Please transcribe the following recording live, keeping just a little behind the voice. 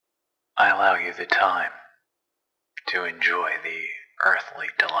I allow you the time to enjoy the earthly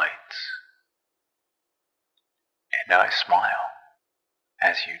delights, and I smile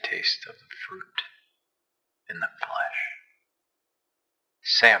as you taste of the fruit in the flesh.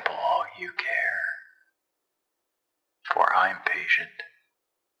 Sample all you care, for I am patient.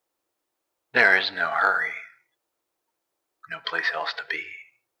 There is no hurry, no place else to be,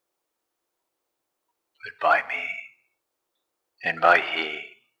 but by me, and by he,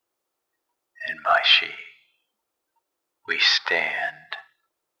 and by she, we stand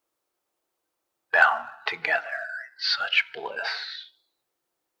bound together in such bliss.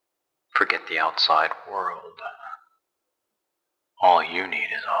 Forget the outside world. All you need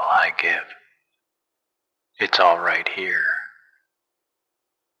is all I give. It's all right here.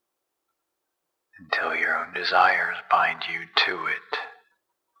 Until your own desires bind you to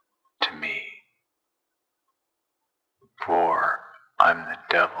it, to me. For I'm the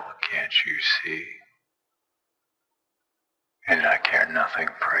devil, can't you see? And I care nothing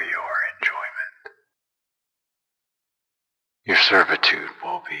for your enjoyment. Your servitude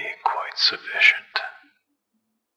will be quite sufficient.